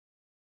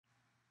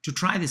To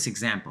try this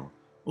example,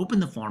 open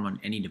the form on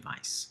any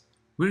device.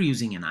 We're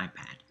using an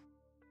iPad.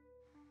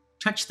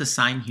 Touch the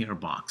Sign Here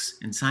box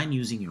and sign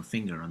using your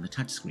finger on the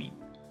touchscreen.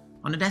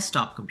 On a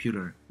desktop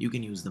computer, you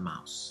can use the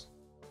mouse.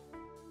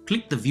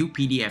 Click the View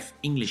PDF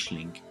English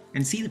link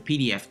and see the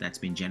PDF that's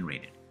been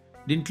generated.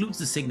 It includes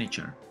the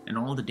signature and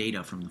all the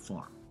data from the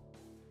form.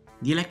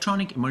 The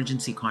electronic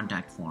emergency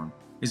contact form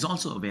is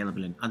also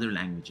available in other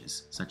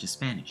languages, such as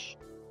Spanish.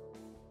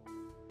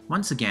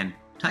 Once again,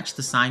 touch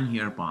the Sign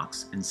Here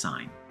box and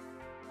sign.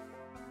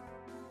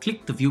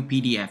 Click the View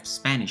PDF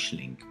Spanish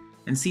link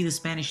and see the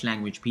Spanish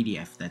language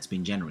PDF that's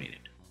been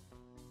generated.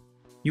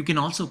 You can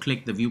also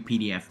click the View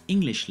PDF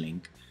English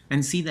link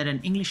and see that an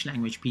English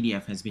language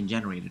PDF has been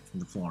generated from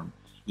the form,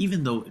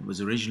 even though it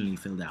was originally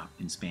filled out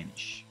in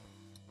Spanish.